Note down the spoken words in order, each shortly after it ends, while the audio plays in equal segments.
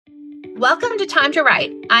Welcome to Time to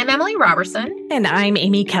Write. I'm Emily Robertson. And I'm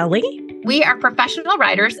Amy Kelly. We are professional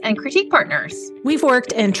writers and critique partners. We've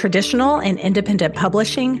worked in traditional and independent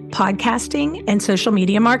publishing, podcasting, and social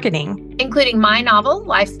media marketing, including my novel,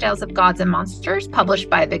 Lifestyles of Gods and Monsters, published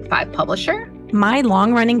by a Big Five publisher, my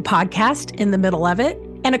long-running podcast, In the Middle of It,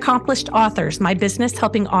 and Accomplished Authors, my business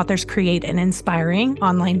helping authors create an inspiring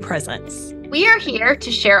online presence. We are here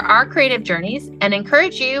to share our creative journeys and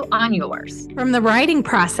encourage you on yours. From the writing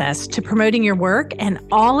process to promoting your work and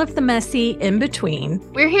all of the messy in between,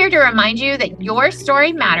 we're here to remind you that your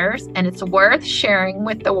story matters and it's worth sharing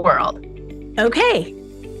with the world. Okay,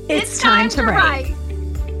 it's time to write.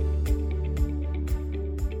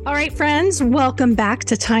 All right, friends, welcome back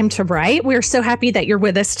to Time to Write. We're so happy that you're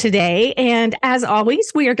with us today. And as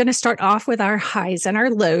always, we are going to start off with our highs and our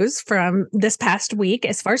lows from this past week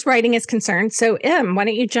as far as writing is concerned. So, Em, why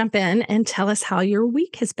don't you jump in and tell us how your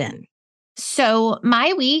week has been? So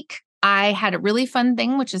my week, I had a really fun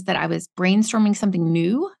thing, which is that I was brainstorming something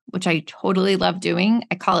new, which I totally love doing.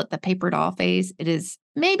 I call it the paper doll phase. It is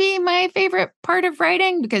maybe my favorite part of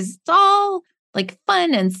writing because it's all like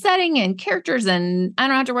fun and setting and characters, and I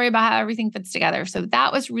don't have to worry about how everything fits together. So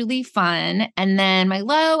that was really fun. And then my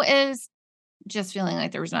low is just feeling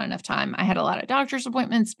like there was not enough time. I had a lot of doctor's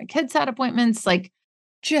appointments. My kids had appointments, a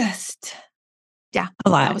lot.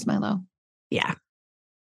 That was my low. Yeah.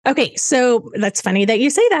 Okay. So that's funny that you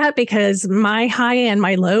say that because my high and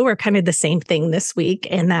my low are kind of the same thing this week.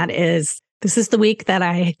 And that is, this is the week that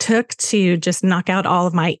I took to just knock out all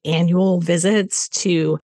of my annual visits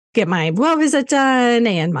to get my well visit done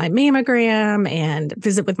and my mammogram and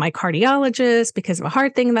visit with my cardiologist because of a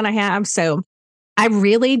heart thing that I have. So I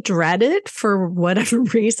really dread it for whatever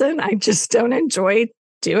reason. I just don't enjoy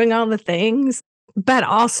doing all the things. But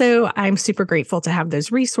also, I'm super grateful to have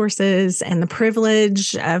those resources and the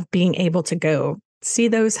privilege of being able to go see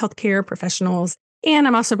those healthcare professionals. And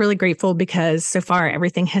I'm also really grateful because so far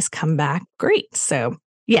everything has come back great. So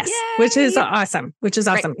yes, Yay! which is awesome.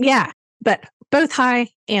 Right. Yeah. But both high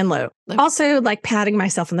and low. Also, like patting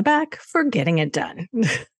myself on the back for getting it done.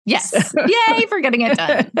 Yes. Yay for getting it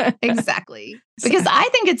done. Exactly. Because I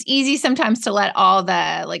think it's easy sometimes to let all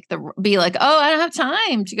be like, oh, I don't have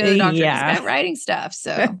time to go to the doctor because I got writing stuff.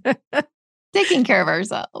 So taking care of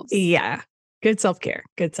ourselves. Yeah. Good self-care.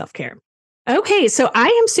 Okay. So I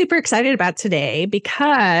am super excited about today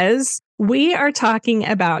because we are talking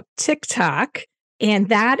about TikTok. And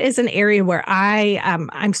that is an area where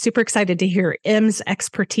I'm super excited to hear Em's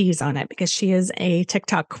expertise on it because she is a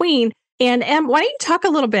TikTok queen. And Em, why don't you talk a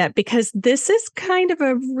little bit because this is kind of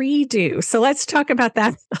a redo. So let's talk about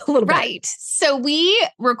that a little bit. Right. So we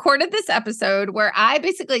recorded this episode where I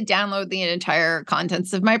basically download the entire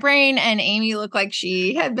contents of my brain and Amy looked like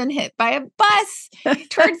she had been hit by a bus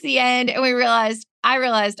towards the end. And I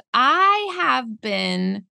realized I have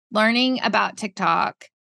been learning about TikTok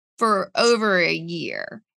for over a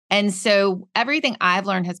year. And so everything I've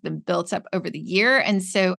learned has been built up over the year.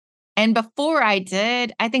 And before I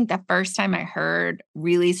did, I think the first time I heard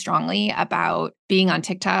really strongly about being on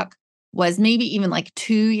TikTok was maybe even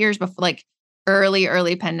 2 years before,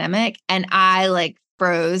 early pandemic. And I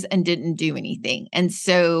froze and didn't do anything. And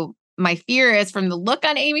so my fear is from the look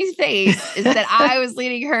on Amy's face is that I was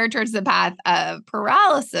leading her towards the path of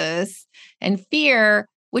paralysis and fear,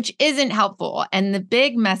 which isn't helpful. And the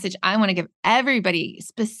big message I want to give everybody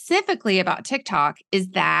specifically about TikTok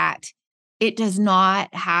is that it does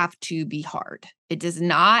not have to be hard. It does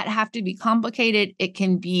not have to be complicated. It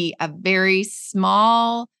can be a very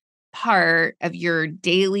small part of your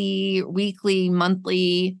daily, weekly,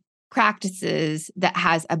 monthly practices that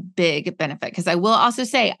has a big benefit. Because I will also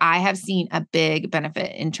say I have seen a big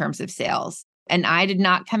benefit in terms of sales. And I did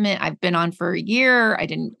not come in. I've been on for a year. I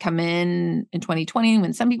didn't come in 2020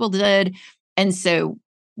 when some people did. And so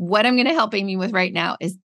what I'm going to help Amy with right now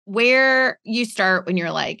is where you start when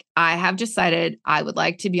you're like, I have decided I would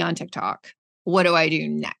like to be on TikTok. What do I do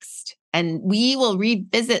next? And we will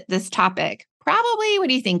revisit this topic probably, what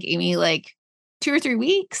do you think, Amy? 2 or 3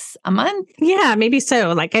 weeks, a month? Yeah, maybe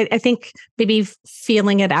so. I think maybe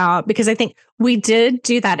feeling it out because I think we did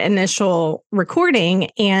do that initial recording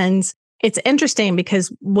and it's interesting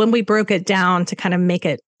because when we broke it down to kind of make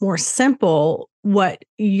it more simple, what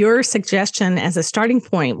your suggestion as a starting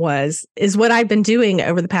point is what I've been doing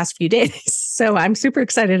over the past few days. So I'm super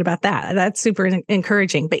excited about that. That's super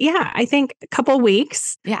encouraging. But yeah, I think a couple of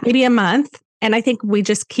weeks, maybe a month. And I think we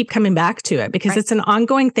just keep coming back to it because it's an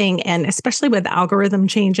ongoing thing. And especially with algorithm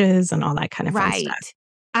changes and all that kind of fun stuff.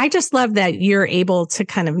 I just love that you're able to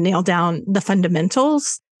kind of nail down the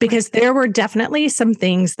fundamentals because there were definitely some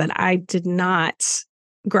things that I did not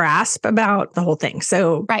grasp about the whole thing.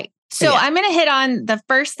 So So I'm going to hit on the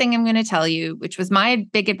first thing I'm going to tell you, which was my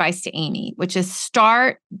big advice to Amy, which is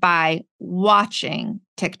start by watching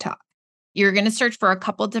TikTok. You're going to search for a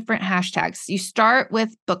couple different hashtags. You start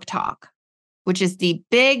with Book Talk, which is the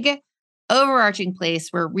big overarching place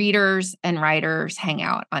where readers and writers hang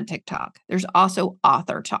out on TikTok. There's also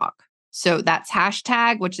Author Talk. So that's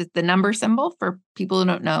hashtag, which is the number symbol for people who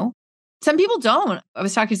don't know. Some people don't. I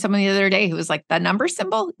was talking to someone the other day who was like, the number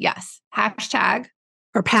symbol? Yes. Hashtag.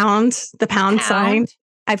 Or pound, the pound sign.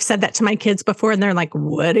 I've said that to my kids before and they're like,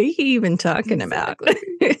 what are you even talking about?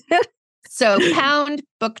 So pound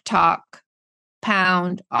Book Talk,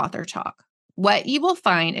 pound Author Talk. What you will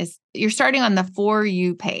find is you're starting on the For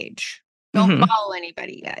You page. Don't follow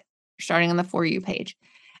anybody yet. You're starting on the For You page.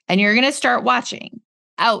 And you're going to start watching.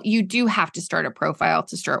 Oh, you do have to start a profile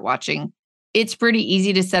to start watching. It's pretty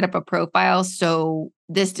easy to set up a profile. So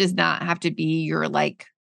this does not have to be your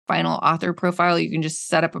final author profile. You can just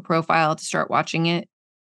set up a profile to start watching it.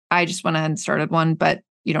 I just went ahead and started one, but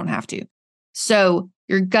you don't have to. So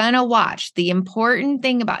you're going to watch. The important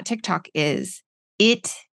thing about TikTok is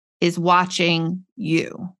it is watching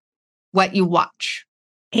you, what you watch.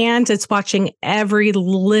 And it's watching every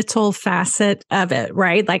little facet of it,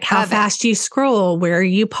 right? Like how fast you scroll, where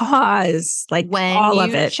you pause, like when all you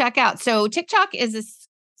of it. Check out. So TikTok is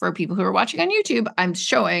for people who are watching on YouTube, I'm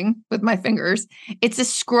showing with my fingers, it's a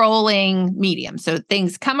scrolling medium. So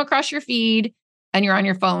things come across your feed and you're on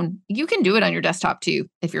your phone. You can do it on your desktop too.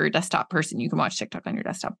 If you're a desktop person, you can watch TikTok on your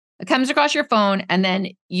desktop. It comes across your phone and then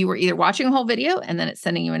you were either watching a whole video and then it's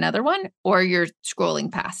sending you another one or you're scrolling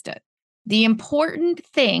past it. The important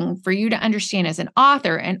thing for you to understand as an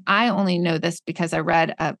author, and I only know this because I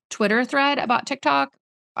read a Twitter thread about TikTok.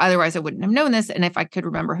 Otherwise, I wouldn't have known this. And if I could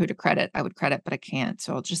remember who to credit, I would credit, but I can't.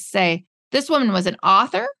 So I'll just say this woman was an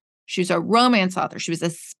author. She was a romance author. She was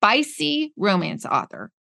a spicy romance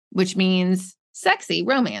author, which means sexy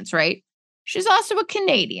romance, right? She's also a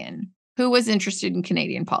Canadian who was interested in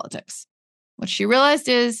Canadian politics. What she realized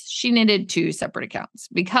is she needed 2 separate accounts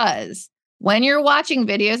because when you're watching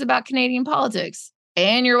videos about Canadian politics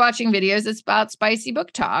and you're watching videos about spicy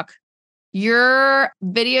book talk, your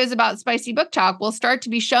videos about spicy book talk will start to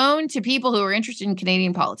be shown to people who are interested in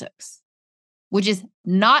Canadian politics, which is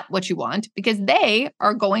not what you want because they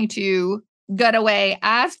are going to get away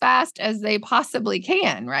as fast as they possibly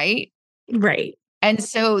can, right? Right. And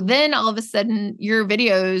so then all of a sudden your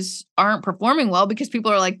videos aren't performing well because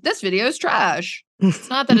people are like, this video is trash.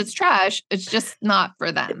 It's not that it's trash. It's just not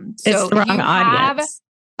for them. So it's the wrong audience.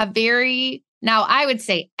 Now I would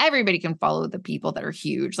say everybody can follow the people that are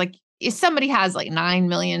huge. Like if somebody has 9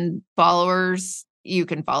 million followers, you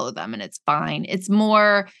can follow them and it's fine. It's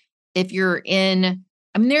more if you're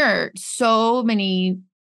there are so many,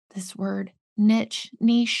 this word, niche.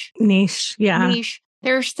 Yeah. Niche.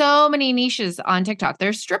 There are so many niches on TikTok.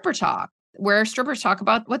 There's stripper talk, where strippers talk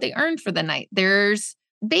about what they earned for the night. There's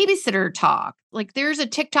babysitter talk. There's a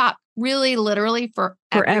TikTok really literally for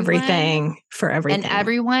everything. And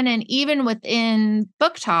everyone. And even within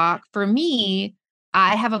book talk, for me,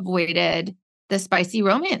 I have avoided the spicy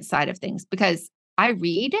romance side of things because I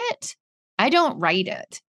read it. I don't write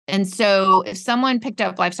it. And so if someone picked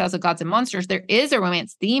up Lifestyles of Gods and Monsters, there is a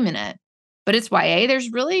romance theme in it. But it's YA.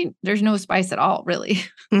 There's no spice at all, really.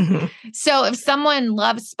 Mm-hmm. So if someone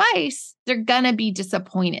loves spice, they're going to be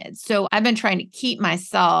disappointed. So I've been trying to keep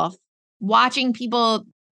myself watching people,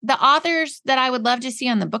 the authors that I would love to see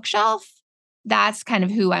on the bookshelf. That's kind of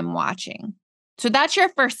who I'm watching. So that's your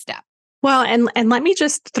first step. Well, and let me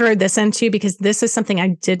just throw this in too, because this is something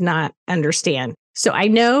I did not understand. So I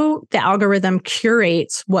know the algorithm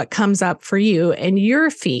curates what comes up for you in your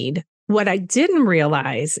feed. What I didn't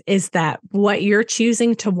realize is that what you're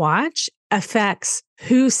choosing to watch affects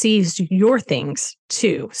who sees your things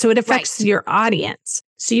too. So it affects your audience.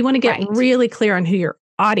 So you want to get really clear on who your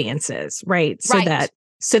audience is, right? So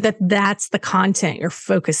that that's the content you're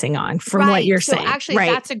focusing on from what you're saying. Actually,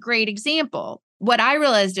 that's a great example. What I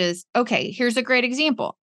realized is, okay, here's a great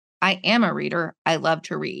example. I am a reader. I love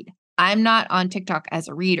to read. I'm not on TikTok as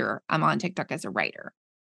a reader. I'm on TikTok as a writer.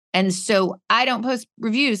 And so I don't post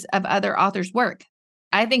reviews of other authors' work.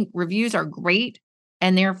 I think reviews are great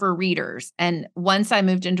and they're for readers. And once I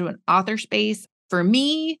moved into an author space, for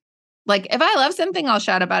me, if I love something, I'll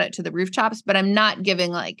shout about it to the rooftops, but I'm not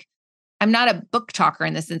giving I'm not a book talker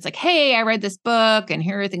in the sense hey, I read this book and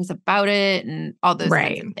here are things about it and all those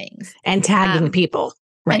kinds of things. And tagging people.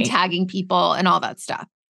 And tagging people and all that stuff.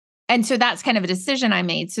 And so that's kind of a decision I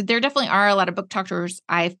made. So there definitely are a lot of book talkers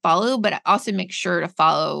I follow, but I also make sure to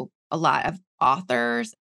follow a lot of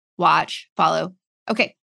authors, follow.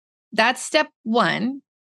 Okay, that's step 1.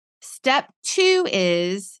 Step 2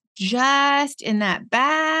 is just in that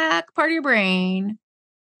back part of your brain,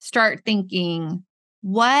 start thinking,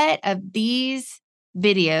 what of these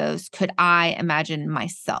videos could I imagine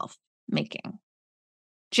myself making?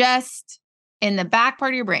 Just in the back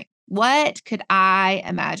part of your brain, what could I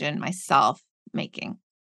imagine myself making?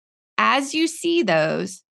 As you see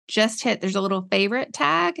those, just hit, there's a little favorite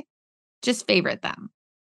tag, just favorite them.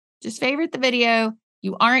 Just favorite the video.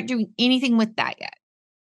 You aren't doing anything with that yet.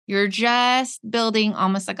 You're just building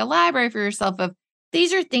almost like a library for yourself of,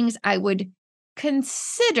 these are things I would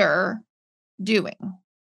consider doing.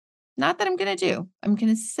 Not that I'm going to do, I'm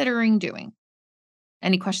considering doing.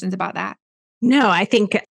 Any questions about that? No, I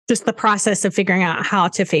think just the process of figuring out how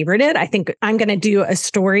to favorite it. I think I'm going to do a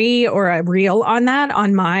story or a reel on that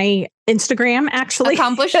on my Instagram, actually.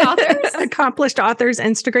 Accomplished Authors? Accomplished Authors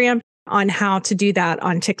Instagram, on how to do that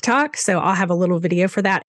on TikTok. So I'll have a little video for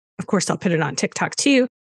that. Of course, I'll put it on TikTok too,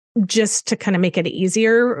 just to kind of make it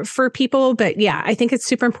easier for people. But yeah, I think it's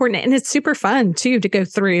super important, and it's super fun too to go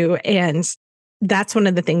through. And that's one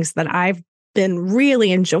of the things that I've been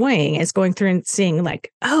really enjoying, is going through and seeing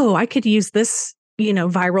like, oh, I could use this,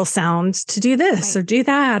 viral sounds to do this or do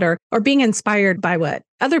that, or being inspired by what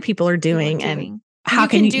other people are doing. And how you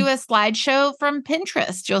can do a slideshow from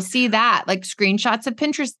Pinterest. You'll see that, like screenshots of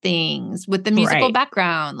Pinterest things with the musical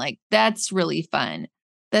background. Like, that's really fun.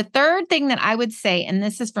 The third thing that I would say, and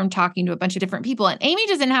this is from talking to a bunch of different people, and Amy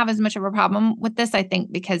doesn't have as much of a problem with this, I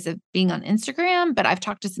think, because of being on Instagram, but I've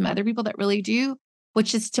talked to some other people that really do,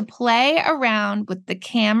 which is to play around with the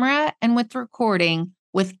camera and with recording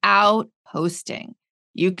without posting.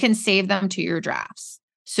 You can save them to your drafts.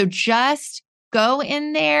 So just go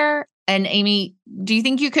in there. And Amy, do you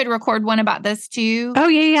think you could record one about this too? Oh,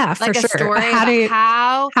 yeah, like for a sure. Story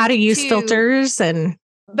how to use filters,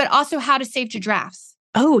 but also how to save to drafts.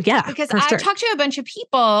 Oh, yeah. Because I talked to a bunch of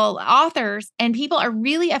people, authors, and people are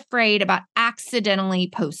really afraid about accidentally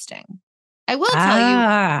posting. I will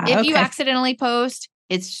tell you, if you accidentally post,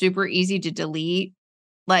 it's super easy to delete.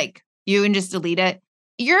 Like, you can just delete it.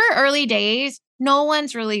 Your early days, no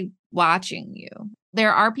one's really watching you.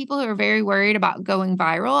 There are people who are very worried about going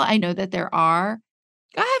viral. I know that there are.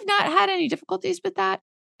 I have not had any difficulties with that.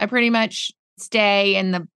 I pretty much stay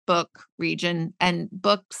in the book region, and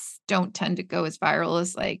books don't tend to go as viral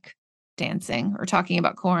as like dancing or talking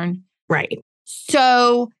about corn. Right.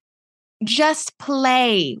 So just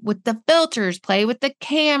play with the filters, play with the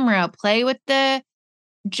camera,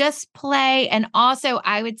 just play. And also,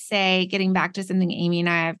 I would say, getting back to something Amy and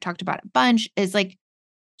I have talked about a bunch, is like,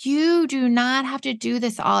 you do not have to do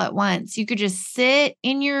this all at once. You could just sit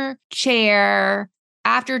in your chair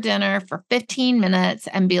after dinner for 15 minutes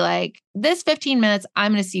and be like, this 15 minutes,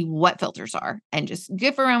 I'm going to see what filters are, and just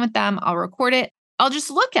goof around with them. I'll record it. I'll just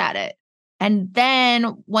look at it. And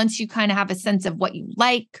then once you kind of have a sense of what you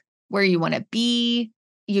like, where you want to be,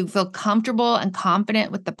 you feel comfortable and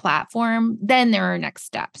confident with the platform, then there are next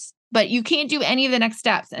steps. But you can't do any of the next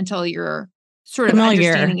steps until you're sort of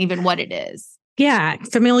understanding even what it is. Yeah,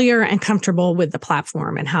 familiar and comfortable with the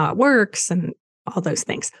platform and how it works and all those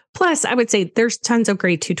things. Plus, I would say there's tons of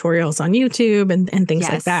great tutorials on YouTube and things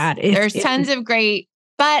like that. There's tons of great,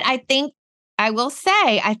 but I think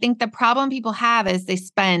the problem people have is they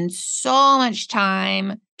spend so much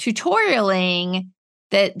time tutorialing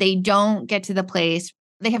that they don't get to the place.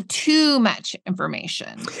 They have too much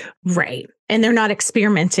information. Right. And they're not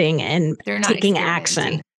experimenting and taking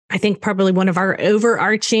action. I think probably one of our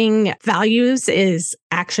overarching values is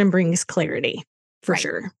action brings clarity, for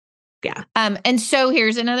sure. Yeah. And so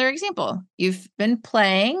here's another example. You've been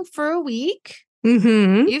playing for a week.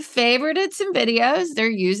 Mm-hmm. You've favorited some videos. They're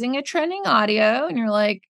using a trending audio. And you're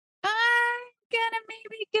like, I'm going to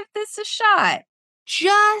maybe give this a shot.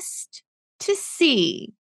 Just to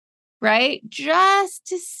see, right? Just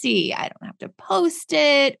to see. I don't have to post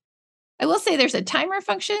it. I will say there's a timer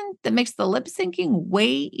function that makes the lip syncing way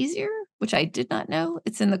easier, which I did not know.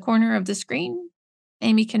 It's in the corner of the screen.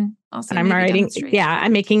 Amy can also demonstrate. Yeah,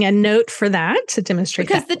 I'm making a note for that to demonstrate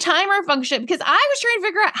because the timer function, because I was trying to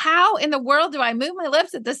figure out how in the world do I move my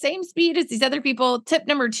lips at the same speed as these other people. Tip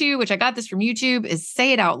number 2, which I got this from YouTube, is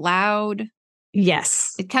say it out loud.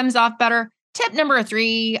 Yes. It comes off better. Tip number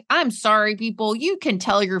 3, I'm sorry, people. You can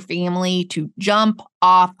tell your family to jump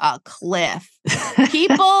off a cliff.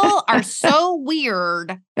 People are so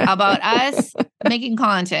weird about us making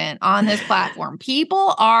content on this platform.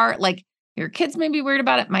 People are like, your kids may be weird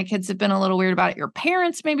about it. My kids have been a little weird about it. Your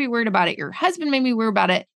parents may be weird about it. Your husband may be weird about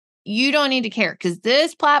it. You don't need to care because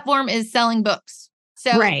this platform is selling books.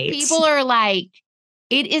 So people are like,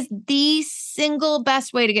 it is the single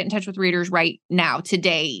best way to get in touch with readers right now,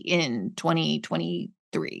 today in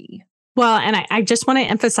 2023. Well, and I just want to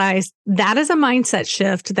emphasize that is a mindset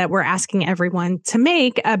shift that we're asking everyone to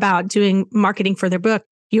make about doing marketing for their book.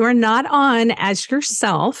 You are not on as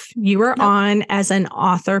yourself. You are on as an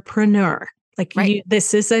authorpreneur. Like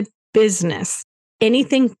this is a business.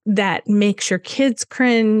 Anything that makes your kids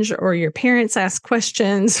cringe or your parents ask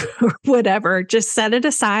questions or whatever, just set it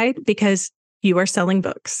aside because you are selling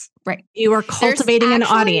books. Right. You are cultivating an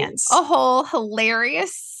audience. A whole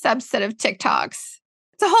hilarious subset of TikToks.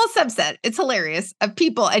 It's a whole subset. It's hilarious of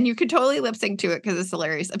people. And you could totally lip sync to it because it's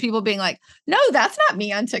hilarious of people being like, no, that's not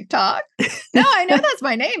me on TikTok. No, I know that's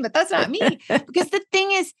my name, but that's not me. Because the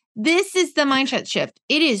thing is, this is the mindset shift.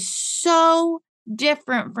 It is so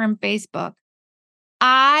different from Facebook.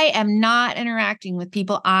 I am not interacting with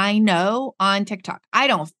people I know on TikTok. I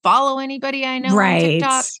don't follow anybody I know on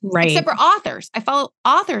TikTok, except for authors. I follow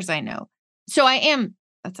authors I know. So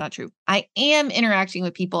that's not true. I am interacting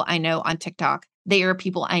with people I know on TikTok. They are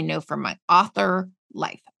people I know from my author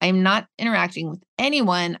life. I am not interacting with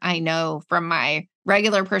anyone I know from my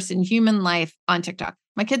regular person, human life on TikTok.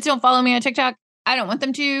 My kids don't follow me on TikTok. I don't want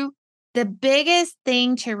them to. The biggest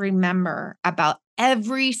thing to remember about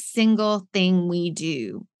every single thing we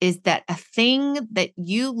do is that a thing that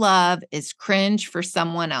you love is cringe for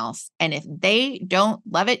someone else. And if they don't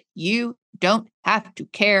love it, you don't have to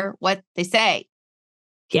care what they say.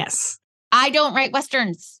 Yes. I don't write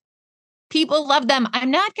Westerns. People love them. I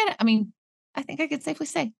think I could safely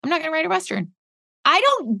say I'm not going to write a Western. I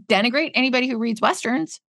don't denigrate anybody who reads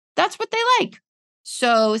Westerns. That's what they like.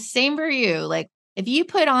 So same for you. Like, if you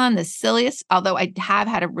put on the silliest, although I have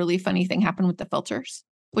had a really funny thing happen with the filters,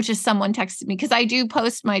 which is someone texted me because I do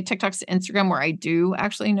post my TikToks to Instagram where I do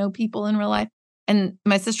actually know people in real life. And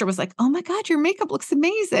my sister was like, oh my God, your makeup looks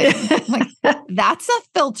amazing. I'm like, that's a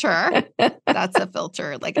filter. That's a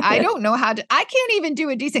filter. Like, I don't know I can't even do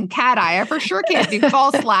a decent cat eye. I for sure can't do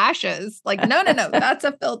false lashes. Like, no, that's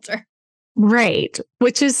a filter. Right.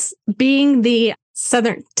 Which is being the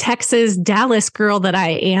Southern Texas, Dallas girl that I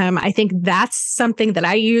am. I think that's something that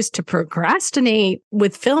I use to procrastinate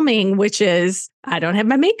with filming, which is I don't have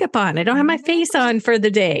my makeup on. I don't have my face on for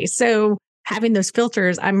the day. So having those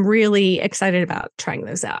filters, I'm really excited about trying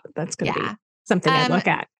those out. That's going to be something I look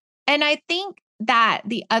at. And I think that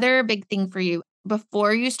the other big thing for you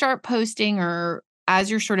before you start posting or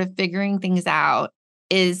as you're sort of figuring things out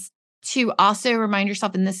is to also remind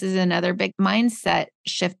yourself, and this is another big mindset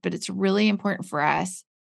shift, but it's really important for us.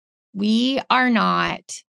 We are not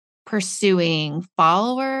pursuing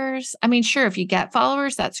followers. I mean, sure, if you get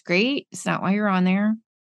followers, that's great. It's not why you're on there.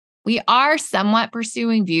 We are somewhat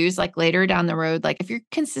pursuing views like later down the road. Like if you're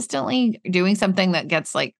consistently doing something that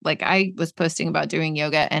gets like I was posting about doing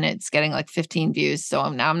yoga and it's getting like 15 views. So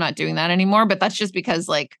now I'm not doing that anymore, but that's just because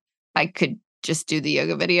like I could just do the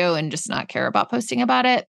yoga video and just not care about posting about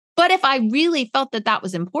it. But if I really felt that that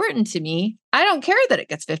was important to me, I don't care that it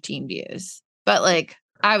gets 15 views, but like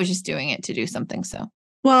I was just doing it to do something. So.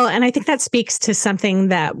 Well, and I think that speaks to something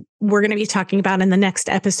that we're going to be talking about in the next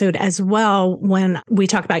episode as well when we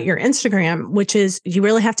talk about your Instagram, which is you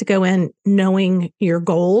really have to go in knowing your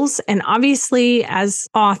goals. And obviously, as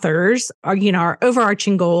authors, our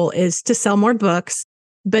overarching goal is to sell more books,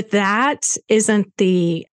 but that isn't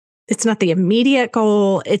it's not the immediate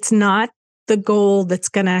goal. It's not the goal that's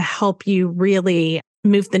going to help you really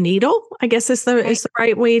move the needle, I guess is the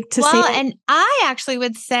right way to say it. Well, and I actually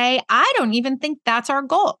would say, I don't even think that's our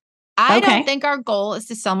goal. I don't think our goal is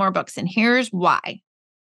to sell more books. And here's why.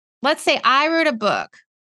 Let's say I wrote a book.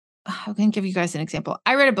 I'm going to give you guys an example.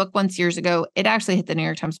 I read a book once years ago. It actually hit the New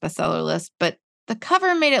York Times bestseller list, but the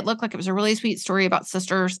cover made it look like it was a really sweet story about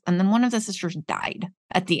sisters. And then one of the sisters died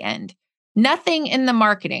at the end. Nothing in the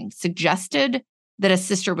marketing suggested that a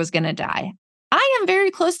sister was going to die. I am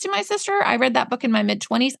very close to my sister. I read that book in my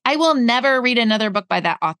mid-20s. I will never read another book by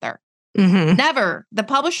that author. Mm-hmm. Never. The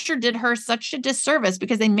publisher did her such a disservice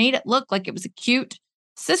because they made it look like it was a cute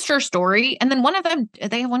sister story. And then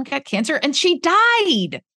one got cancer and she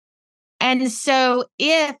died. And so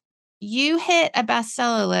if you hit a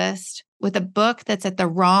bestseller list with a book that's at the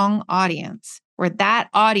wrong audience, where that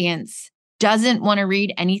audience doesn't want to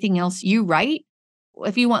read anything else you write,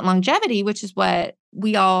 if you want longevity, which is what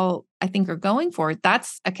we all, I think, are going for,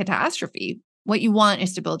 that's a catastrophe. What you want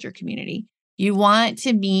is to build your community. You want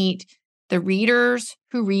to meet the readers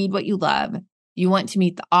who read what you love. You want to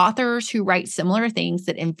meet the authors who write similar things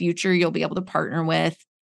that in future you'll be able to partner with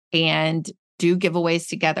and do giveaways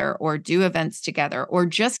together or do events together or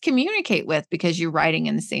just communicate with because you're writing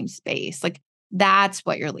in the same space. Like that's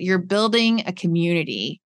what you're building a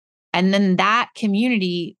community. And then that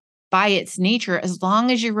community by its nature, as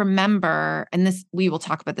long as you remember, and this, we will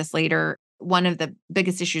talk about this later, one of the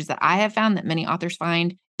biggest issues that I have found that many authors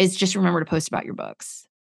find is just remember to post about your books.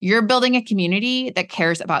 You're building a community that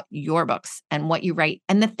cares about your books and what you write.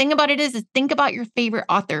 And the thing about it is think about your favorite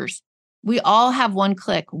authors. We all have one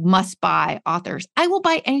click must buy authors. I will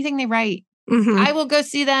buy anything they write. I will go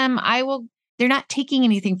see them. They're not taking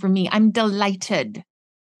anything from me. I'm delighted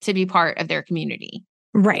to be part of their community.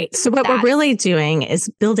 Right. So what we're really doing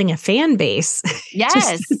is building a fan base.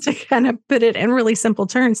 Yes. Just to kind of put it in really simple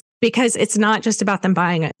terms, because it's not just about them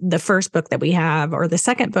buying the first book that we have or the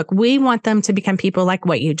second book. We want them to become people like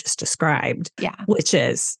what you just described, which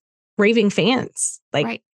is raving fans.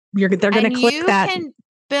 Like they're going to click that. You can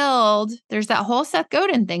build, there's that whole Seth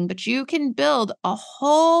Godin thing, but you can build a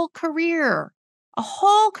whole career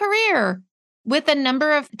with a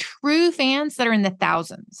number of true fans that are in the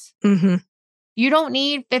thousands. You don't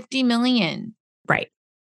need 50 million. Right.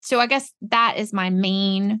 So I guess that is my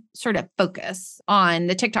main sort of focus on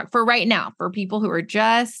the TikTok for right now, for people who are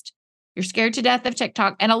you're scared to death of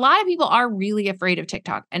TikTok. And a lot of people are really afraid of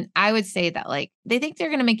TikTok. And I would say that they think they're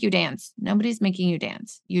going to make you dance. Nobody's making you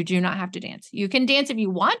dance. You do not have to dance. You can dance if you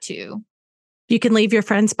want to. You can leave your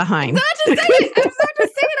friends behind. I'm not just saying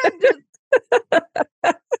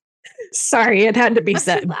it. Sorry, it had to be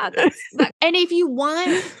said. And if you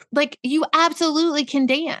want, you absolutely can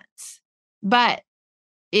dance, but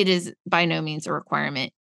it is by no means a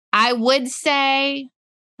requirement. I would say,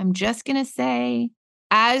 I'm just going to say,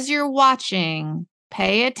 as you're watching,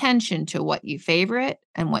 pay attention to what you favorite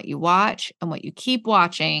and what you watch and what you keep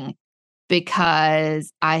watching,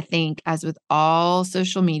 because I think, as with all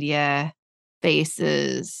social media,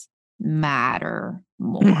 faces matter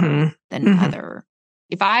more than other.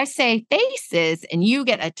 If I say faces and you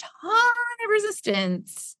get a ton of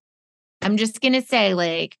resistance, I'm just going to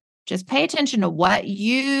say, just pay attention to what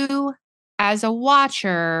you, as a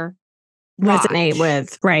watcher, resonate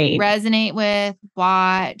with, right? Resonate with,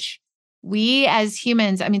 watch. We as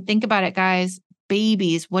humans, think about it, guys.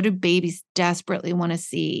 Babies, what do babies desperately want to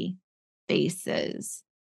see? Faces.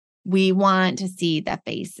 We want to see the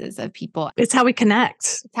faces of people. It's how we connect.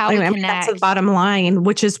 It's how we connect. That's the bottom line,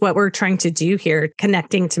 which is what we're trying to do here,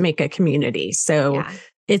 connecting to make a community. So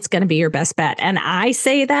it's going to be your best bet. And I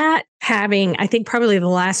say that having, I think probably the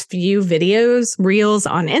last few reels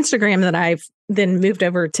on Instagram that I've then moved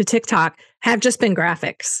over to TikTok have just been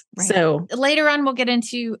graphics. Right. So later on, we'll get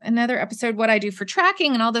into another episode, what I do for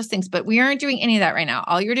tracking and all those things, but we aren't doing any of that right now.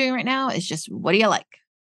 All you're doing right now is just, what do you like?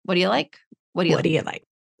 What do you like? What do you like?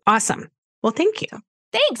 Awesome. Well, thank you.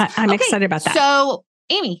 Thanks. I'm excited about that. So,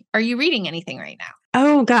 Amy, are you reading anything right now?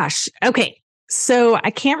 Oh, gosh. Okay. So I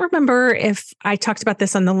can't remember if I talked about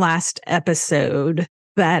this on the last episode,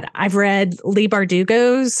 but I've read Leigh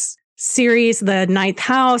Bardugo's series, The Ninth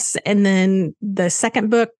House, and then the second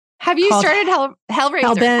book. Have you started Hellraiser?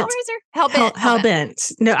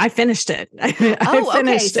 Hellbent. No, I finished it. I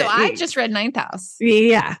finished it. So I just read Ninth House.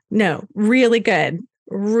 Yeah. No, really good.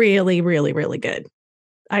 Really, really, really good.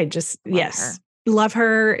 I just, love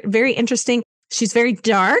her. Very interesting. She's very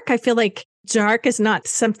dark. I feel like dark is not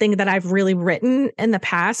something that I've really written in the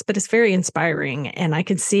past, but it's very inspiring. And I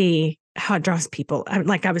can see how it draws people.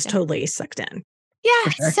 I was totally sucked in.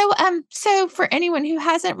 Yeah. Sure. So for anyone who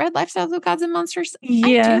hasn't read Lifestyles of Gods and Monsters, I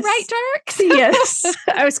do write dark. Yes.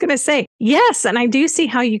 I was going to say, yes. And I do see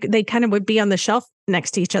how they kind of would be on the shelf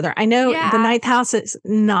next to each other. I know The Ninth House is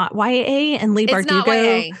not YA, and Leigh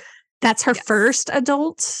Bardugo, that's her first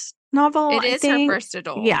adult novel. It is her first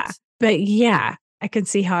adult. Yeah. But I can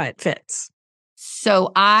see how it fits.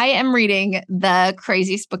 So I am reading the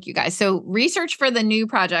craziest book, you guys. So research for the new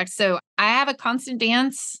project. So I have a constant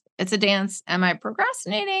dance. It's a dance. Am I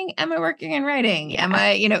procrastinating? Am I working and writing? Am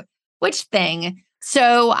I, which thing?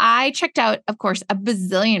 So I checked out, of course, a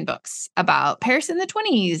bazillion books about Paris in the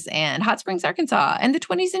 20s and Hot Springs, Arkansas, and the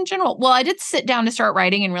 20s in general. Well, I did sit down to start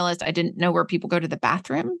writing and realized I didn't know where people go to the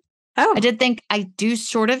bathroom. Oh. I did think I do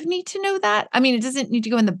sort of need to know that. I mean, it doesn't need to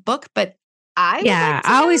go in the book, but I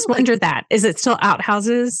always wondered that. Is it still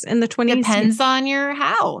outhouses in the 20s? Depends on your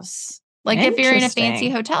house. If you're in a fancy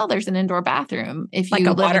hotel, there's an indoor bathroom. If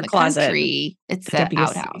you live in the country, it's an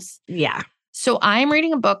outhouse. Yeah. So I'm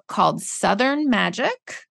reading a book called Southern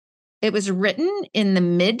Magic. It was written in the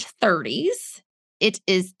mid-30s. It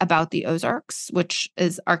is about the Ozarks, which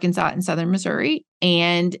is Arkansas and southern Missouri.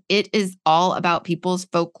 And it is all about people's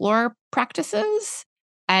folklore practices.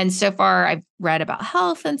 And so far, I've read about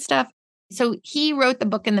health and stuff. So he wrote the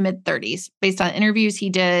book in the mid-30s based on interviews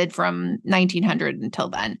he did from 1900 until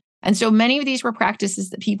then. And so many of these were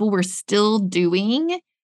practices that people were still doing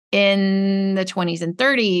in the 20s and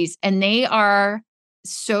 30s. And they are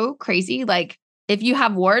so crazy. if you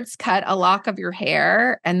have warts, cut a lock of your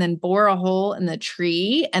hair and then bore a hole in the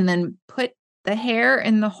tree and then put the hair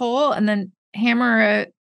in the hole and then hammer a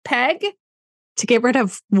peg. To get rid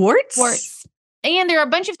of warts? Warts. And there are a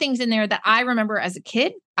bunch of things in there that I remember as a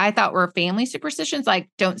kid I thought were family superstitions, like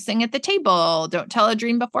don't sing at the table, don't tell a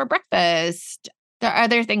dream before breakfast. There are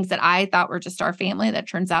other things that I thought were just our family that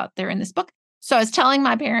turns out they're in this book. So I was telling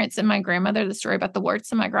my parents and my grandmother the story about the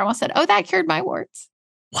warts, and my grandma said, "Oh, that cured my warts."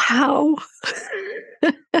 Wow.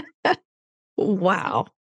 Wow.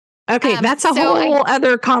 Okay, that's a whole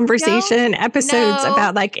other conversation, episodes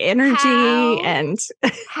about like energy and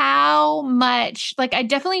how much, like I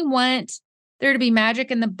definitely want there to be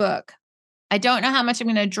magic in the book. I don't know how much I'm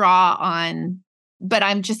going to draw on, but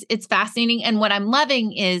it's fascinating. And what I'm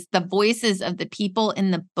loving is the voices of the people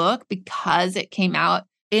in the book, because it came out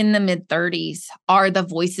in the mid-30s, are the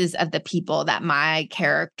voices of the people that my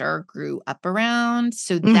character grew up around.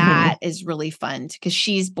 So that is really fun because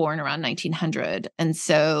she's born around 1900. And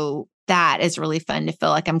so that is really fun to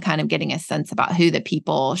feel like I'm kind of getting a sense about who the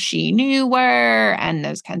people she knew were and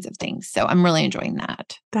those kinds of things. So I'm really enjoying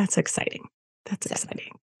that. That's exciting. That's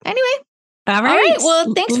exciting. Anyway. All right.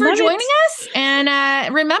 Well, thanks for joining us.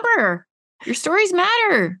 And remember, your stories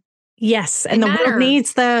matter. Yes. And the world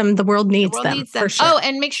needs them. The world needs them. For sure. Oh,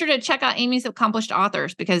 and make sure to check out Amy's Accomplished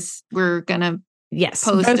Authors because we're going to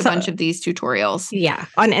post a bunch of these tutorials. Yeah.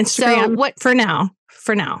 On Instagram. So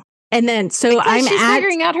for now. And then, she's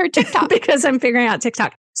figuring out her TikTok. Because I'm figuring out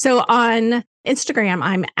TikTok. So on Instagram,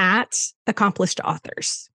 I'm at Accomplished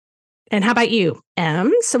Authors. And how about you,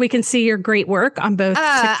 Em? So we can see your great work on both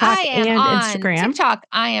TikTok and Instagram. TikTok,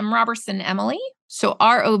 I am Roberson Emily. So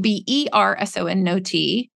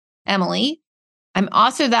ROBERSON Emily. I'm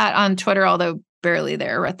also that on Twitter, although barely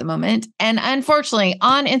there at the moment. And unfortunately,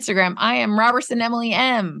 on Instagram, I am Roberson Emily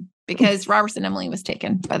M because Roberson Emily was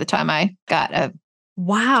taken by the time I got a.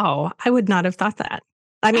 Wow, I would not have thought that.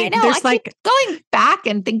 I mean, there's keep going back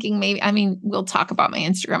and thinking we'll talk about my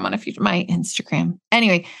Instagram on a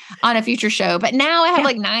future show. But now I have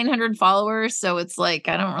like 900 followers. So it's like,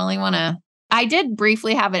 I don't really want to, I did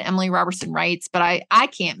briefly have an Emily Roberson Writes, but I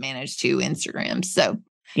can't manage 2 Instagrams. So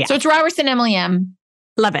it's Roberson Emily M.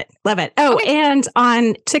 Love it. Love it. Oh, and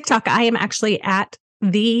on TikTok, I am actually at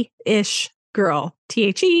The Ish Girl,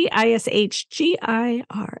 TheIshGirl.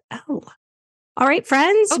 All right,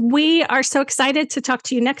 friends, we are so excited to talk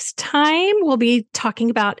to you next time. We'll be talking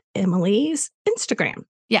about Emily's Instagram.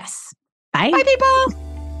 Yes. Bye. Bye, people.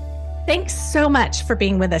 Thanks so much for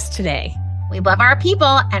being with us today. We love our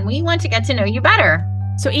people and we want to get to know you better.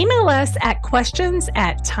 So email us at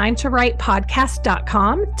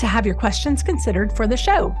questions@timetowritepodcast.com to have your questions considered for the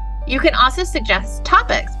show. You can also suggest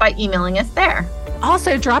topics by emailing us there.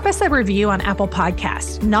 Also, drop us a review on Apple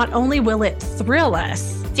Podcasts. Not only will it thrill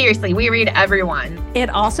us. Seriously, we read everyone. It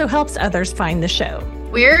also helps others find the show.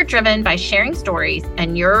 We're driven by sharing stories,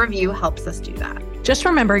 and your review helps us do that. Just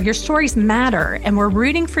remember, your stories matter, and we're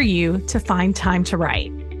rooting for you to find time to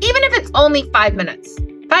write. Even if it's only 5 minutes.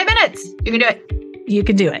 5 minutes. You can do it. You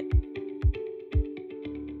can do it.